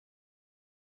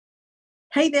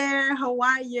Hey there, how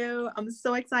are you? I'm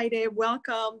so excited.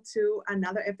 Welcome to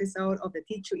another episode of the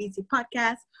Teach You Easy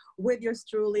podcast with yours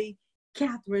truly,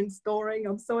 Catherine Storing.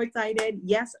 I'm so excited.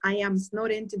 Yes, I am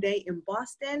snowed in today in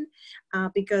Boston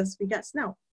because we got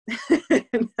snow.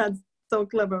 That's so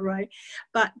clever, right?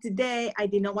 But today I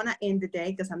did not want to end the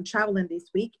day because I'm traveling this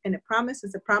week, and a promise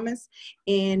is a promise.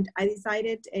 And I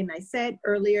decided, and I said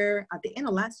earlier at the end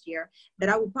of last year, that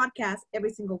I will podcast every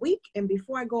single week. And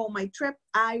before I go on my trip,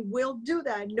 I will do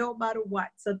that no matter what.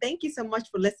 So thank you so much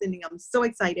for listening. I'm so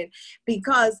excited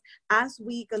because as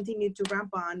we continue to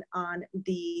ramp on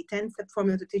the 10-step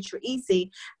formula to teach you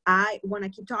easy, I want to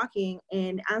keep talking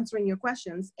and answering your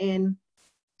questions. And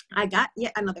I got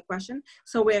yet another question.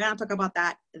 So we're going to talk about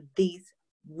that this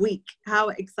week. How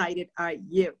excited are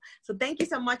you? So thank you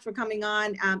so much for coming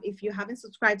on. If you haven't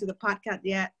subscribed to the podcast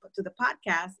yet,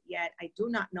 I do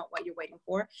not know what you're waiting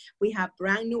for. We have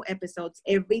brand new episodes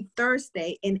every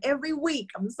Thursday and every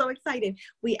week. I'm so excited.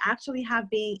 We actually have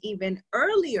been even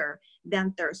earlier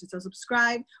than Thursday. So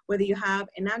subscribe whether you have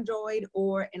an Android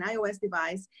or an iOS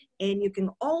device, and you can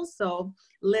also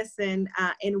listen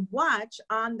and watch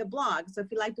on the blog. So if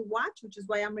you like to watch, which is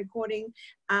why I'm recording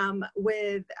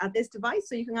with this device,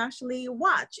 so you can actually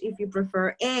watch if you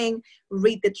prefer and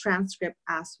read the transcript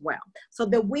as well. So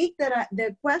the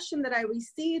question that I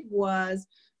received was,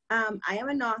 I am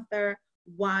an author.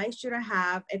 Why should I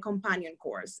have a companion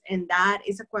course? And that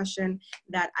is a question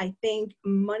that I think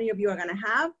many of you are going to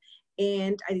have.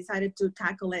 And I decided to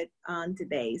tackle it on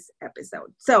today's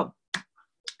episode. So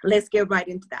let's get right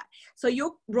into that. So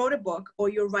you wrote a book, or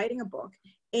you're writing a book,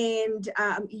 and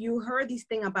you heard this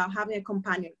thing about having a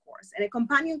companion course. And a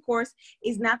companion course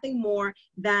is nothing more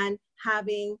than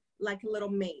having like a little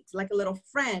mate, like a little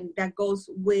friend that goes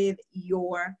with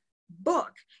your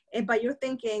book. But you're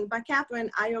thinking, but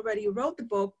Catherine, I already wrote the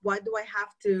book. Why do I have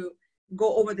to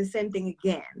go over the same thing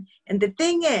again? And the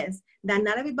thing is that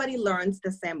not everybody learns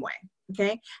the same way.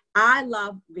 Okay. I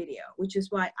love video, which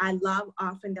is why I love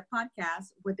offering the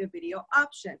podcast with the video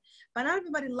option. But not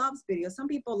everybody loves video. Some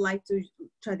people like to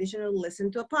traditionally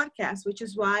listen to a podcast, which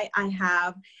is why I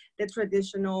have the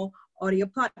traditional audio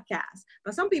podcast.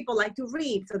 But some people like to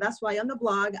read. So that's why on the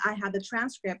blog, I have the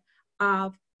transcript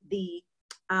of the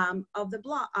blog, of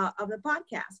the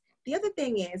podcast. The other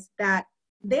thing is that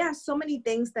there are so many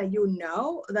things that you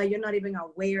know that you're not even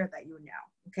aware that you know.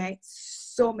 Okay,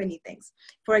 so many things.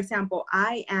 For example,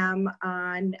 I am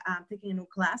taking a new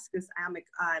class because I'm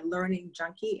a learning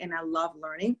junkie and I love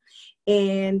learning.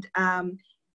 And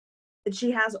she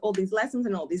has all these lessons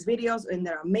and all these videos, and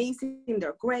they're amazing,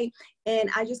 they're great. And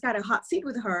I just got a hot seat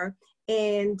with her.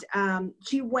 And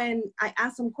I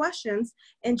asked some questions,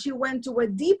 and she went to a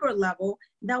deeper level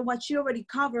than what she already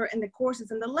covered in the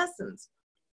courses and the lessons.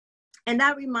 And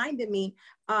that reminded me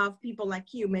of people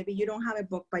like you. Maybe you don't have a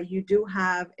book, but you do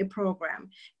have a program,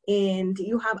 and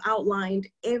you have outlined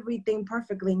everything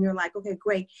perfectly. And you're like, okay,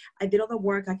 great. I did all the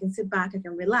work. I can sit back. I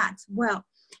can relax. Well,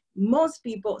 most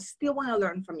people still want to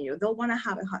learn from you. They'll want to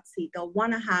have a hot seat. They'll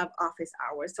want to have office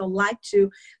hours. They'll like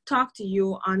to talk to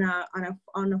you on a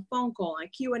phone call, a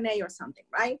Q&A or something,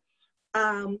 right?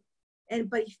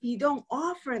 But if you don't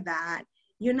offer that,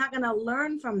 you're not going to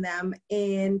learn from them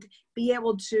and be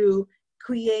able to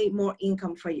create more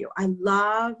income for you. I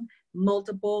love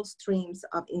multiple streams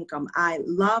of income. I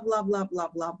love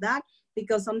that,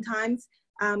 because sometimes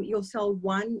you'll sell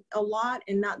one a lot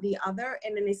and not the other.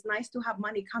 And then it's nice to have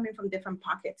money coming from different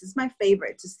pockets. It's my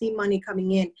favorite to see money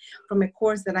coming in from a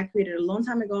course that I created a long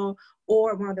time ago,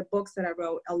 or one of the books that I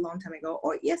wrote a long time ago,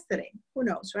 or yesterday, who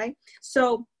knows, right?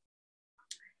 So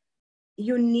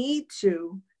you need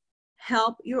to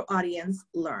help your audience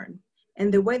learn.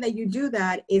 And the way that you do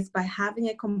that is by having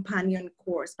a companion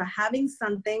course, by having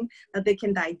something that they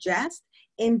can digest,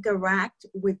 interact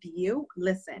with you.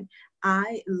 Listen,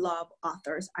 I love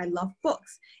authors. I love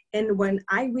books. And when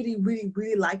I really, really,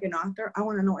 really like an author, I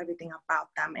want to know everything about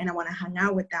them and I want to hang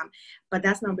out with them. But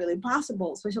that's not really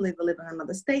possible, especially if they live in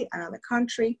another state, another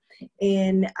country.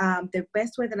 And the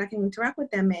best way that I can interact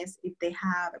with them is if they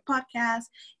have a podcast,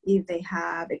 if they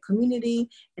have a community,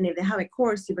 and if they have a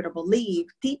course. You better believe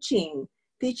teaching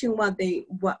what they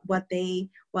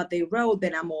wrote,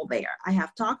 then I'm all there. I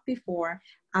have talked before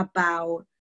about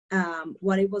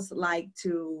what it was like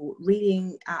to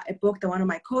reading a book that one of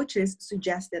my coaches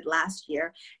suggested last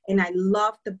year. And I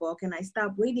loved the book, and I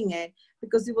stopped reading it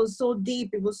because it was so deep.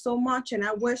 It was so much. And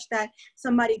I wish that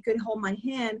somebody could hold my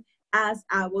hand as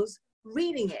I was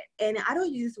reading it. And I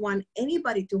don't just want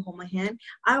anybody to hold my hand.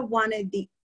 I wanted the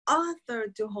author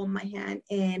to hold my hand.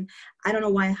 And I don't know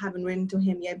why I haven't written to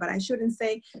him yet, but I shouldn't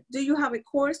say, do you have a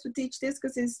course to teach this?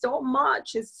 Because it's so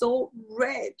much, it's so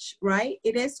rich, right?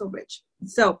 It is so rich.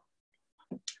 So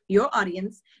your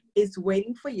audience is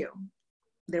waiting for you.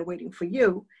 They're waiting for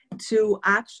you to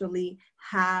actually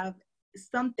have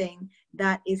something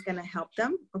that is going to help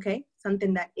them, okay?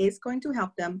 Something that is going to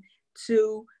help them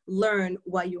to learn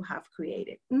what you have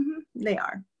created. They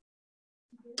are.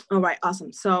 All right,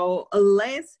 awesome. So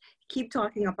let's keep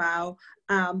talking about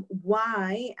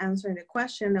why, answering the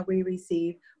question that we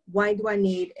received, why do I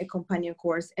need a companion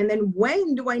course? And then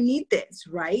when do I need this,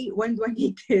 right? When do I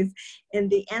need this? And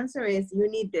the answer is you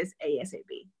need this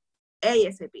ASAP.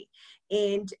 ASAP.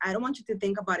 And I don't want you to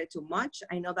think about it too much.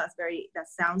 I know that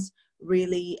sounds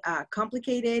really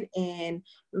complicated and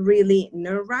really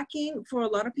nerve-wracking for a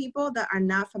lot of people that are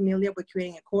not familiar with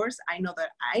creating a course. I know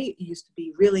that I used to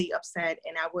be really upset,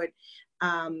 and I would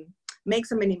make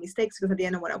so many mistakes because I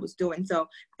didn't know what I was doing. So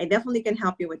I definitely can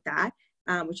help you with that.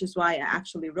 Which is why I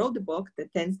actually wrote the book, The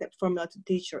 10-Step Formula to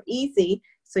Teach Your Easy,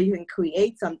 so you can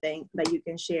create something that you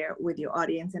can share with your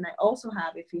audience. And I also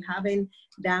have, if you haven't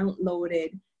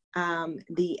downloaded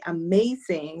the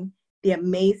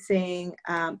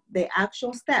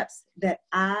actual steps that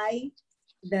I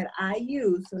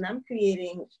use when I'm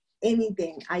creating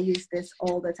anything, I use this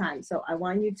all the time. So I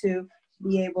want you to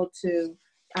be able to,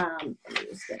 let me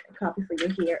just get a copy for you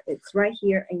here. It's right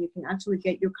here, and you can actually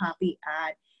get your copy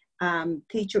at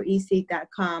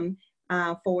teachereasy.com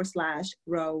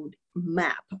 /roadmap.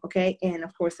 Okay. And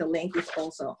of course, the link is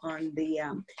also on the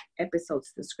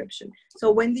episode's description.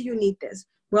 So when do you need this?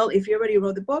 Well, if you already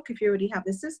wrote the book, if you already have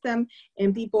the system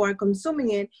and people are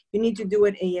consuming it, you need to do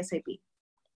it ASAP.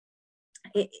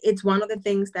 It's one of the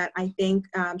things that I think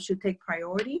should take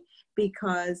priority,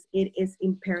 because it is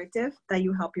imperative that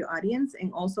you help your audience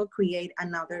and also create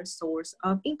another source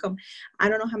of income. I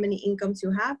don't know how many incomes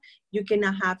you have. You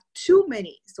cannot have too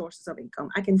many sources of income.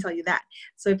 I can tell you that.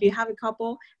 So if you have a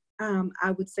couple,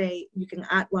 I would say you can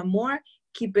add one more.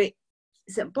 Keep it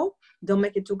simple. Don't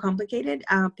make it too complicated.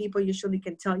 People usually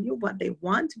can tell you what they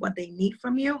want, what they need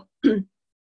from you.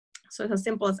 So it's as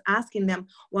simple as asking them,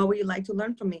 what would you like to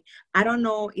learn from me? I don't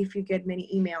know if you get many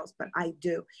emails, but I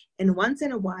do. And once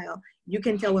in a while, you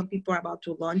can tell when people are about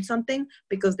to launch something,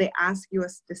 because they ask you,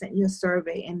 they send you a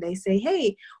survey and they say,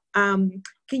 hey, can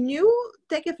you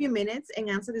take a few minutes and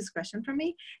answer this question for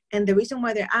me? And the reason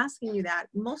why they're asking you that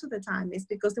most of the time is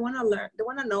because they want to learn, they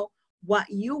want to know what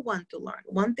you want to learn.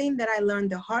 One thing that I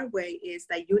learned the hard way is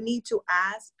that you need to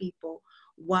ask people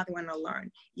what they want to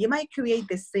learn. You might create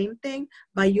the same thing,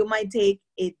 but you might take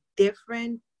a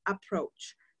different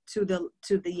approach to the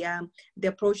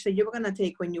approach that you were going to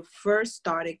take when you first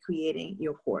started creating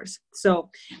your course. So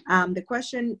the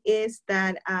question is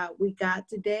that we got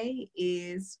today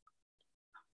is,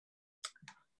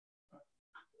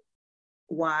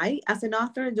 why, as an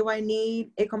author, do I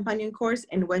need a companion course,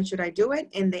 and when should I do it?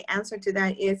 And the answer to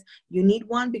that is you need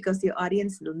one because the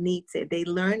audience needs it. They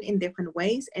learn in different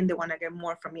ways and they want to get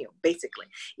more from you, basically.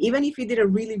 Even if you did a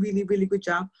really, really, really good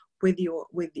job with your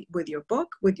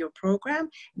book, with your program,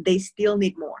 they still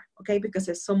need more, okay? Because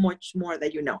there's so much more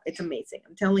that you know. It's amazing.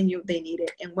 I'm telling you, they need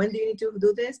it. And when do you need to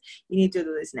do this? You need to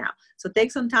do this now. So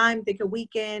take some time, take a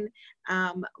weekend.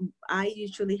 I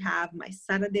usually have my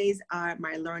Saturdays are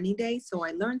my learning days. So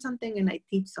I learn something and I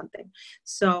teach something.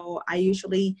 So I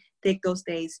usually take those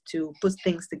days to put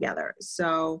things together.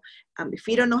 So if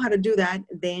you don't know how to do that,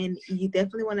 then you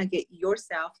definitely want to get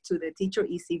yourself to the Teach Your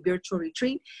Easy virtual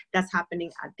retreat that's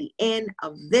happening at the end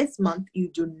of this month.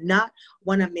 You do not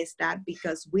want to miss that,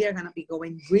 because we are going to be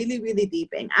going really, really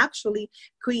deep and actually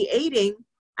creating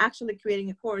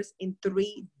a course in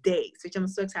 3 days, which I'm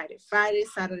so excited. Friday,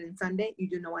 Saturday, and Sunday. You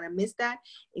do not want to miss that.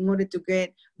 In order to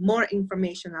get more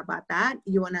information about that,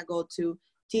 you want to go to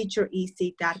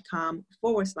teachereasy.com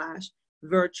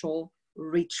 /virtual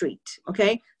retreat.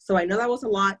 Okay. So I know that was a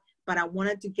lot, but I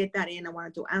wanted to get that in. I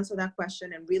wanted to answer that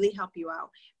question and really help you out,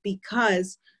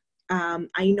 because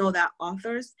I know that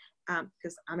authors,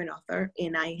 because I'm an author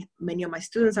and many of my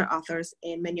students are authors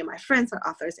and many of my friends are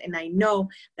authors. And I know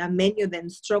that many of them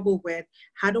struggle with,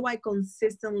 how do I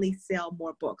consistently sell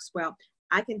more books? Well,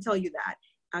 I can tell you that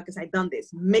because I've done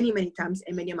this many, many times,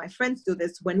 and many of my friends do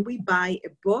this. When we buy a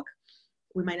book,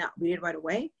 we might not read it right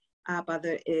away, but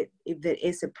if there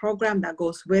is a program that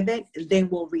goes with it, then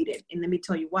we'll read it. And let me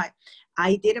tell you why.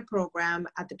 I did a program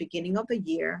at the beginning of the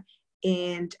year,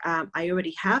 and I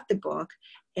already have the book,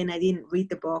 and I didn't read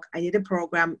the book. I did a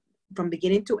program from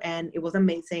beginning to end. It was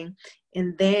amazing.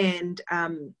 And then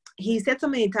he said so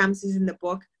many times, this is in the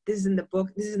book, this is in the book,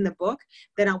 this is in the book,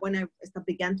 that when I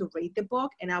began to read the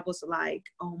book, and I was like,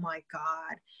 oh my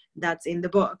God, that's in the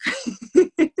book.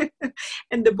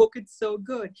 And the book is so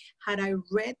good. Had I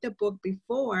read the book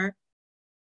before,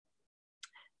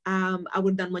 I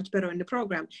would have done much better in the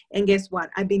program. And guess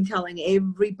what? I've been telling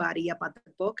everybody about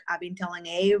the book. I've been telling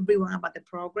everyone about the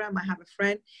program. I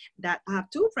have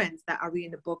two friends that are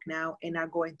reading the book now and are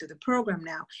going through the program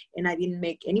now. And I didn't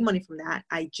make any money from that.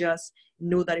 I just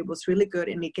knew that it was really good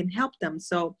and it can help them.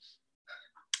 So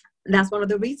that's one of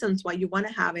the reasons why you want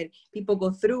to have it. People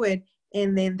go through it,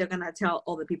 and then they're going to tell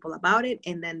other people about it.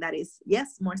 And then that is,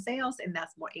 yes, more sales, and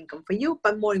that's more income for you.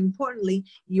 But more importantly,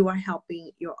 you are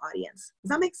helping your audience. Does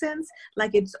that make sense?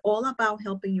 Like, it's all about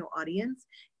helping your audience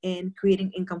and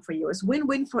creating income for you. It's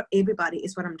win-win for everybody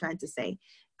is what I'm trying to say.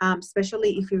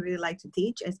 Especially if you really like to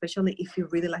teach, especially if you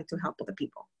really like to help other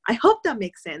people. I hope that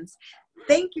makes sense.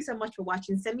 Thank you so much for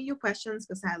watching. Send me your questions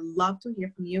because I love to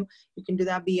hear from you. You can do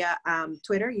that via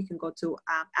Twitter. You can go to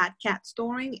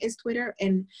 @CatStoring is Twitter,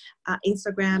 and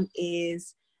Instagram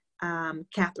is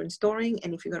Catherine Storing.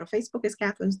 And if you go to Facebook, it's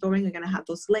Catherine Storing. I'm going to have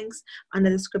those links on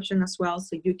the description as well,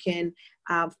 so you can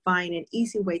find an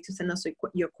easy way to send us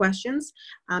your questions.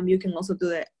 You can also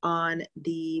do it on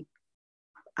the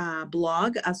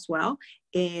blog as well.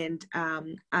 And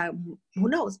who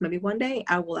knows, maybe one day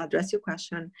I will address your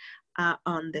question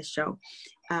on the show.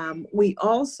 We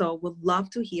also would love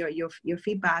to hear your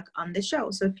feedback on the show.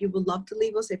 So if you would love to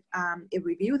leave us a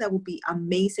review, that would be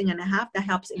amazing. And that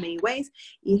helps in many ways.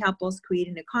 It helps us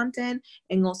creating the content,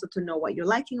 and also to know what you're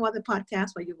liking about the podcast,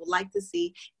 what you would like to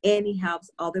see, and it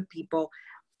helps other people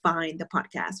find the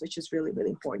podcast, which is really, really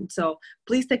important. So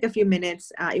please take a few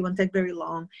minutes. It won't take very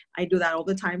long. I do that all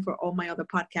the time for all my other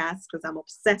podcasts because I'm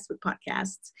obsessed with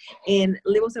podcasts. And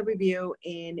leave us a review,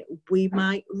 and we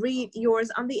might read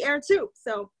yours on the air too.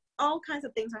 So all kinds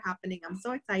of things are happening. I'm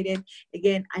so excited.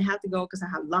 Again, I have to go because I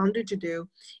have laundry to do,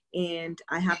 and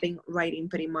I have been writing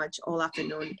pretty much all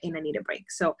afternoon, and I need a break.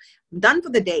 So I'm done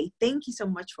for the day. Thank you so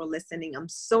much for listening. I'm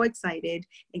so excited.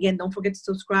 Again, don't forget to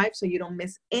subscribe so you don't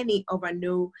miss any of our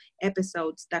new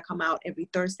episodes that come out every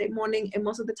Thursday morning, and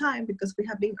most of the time, because we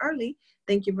have been early,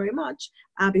 thank you very much,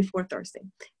 before Thursday.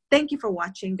 Thank you for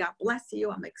watching. God bless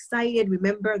you. I'm excited.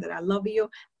 Remember that I love you.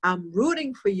 I'm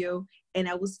rooting for you. And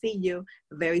I will see you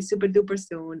very super duper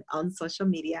soon on social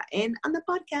media and on the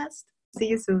podcast. See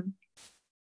you soon.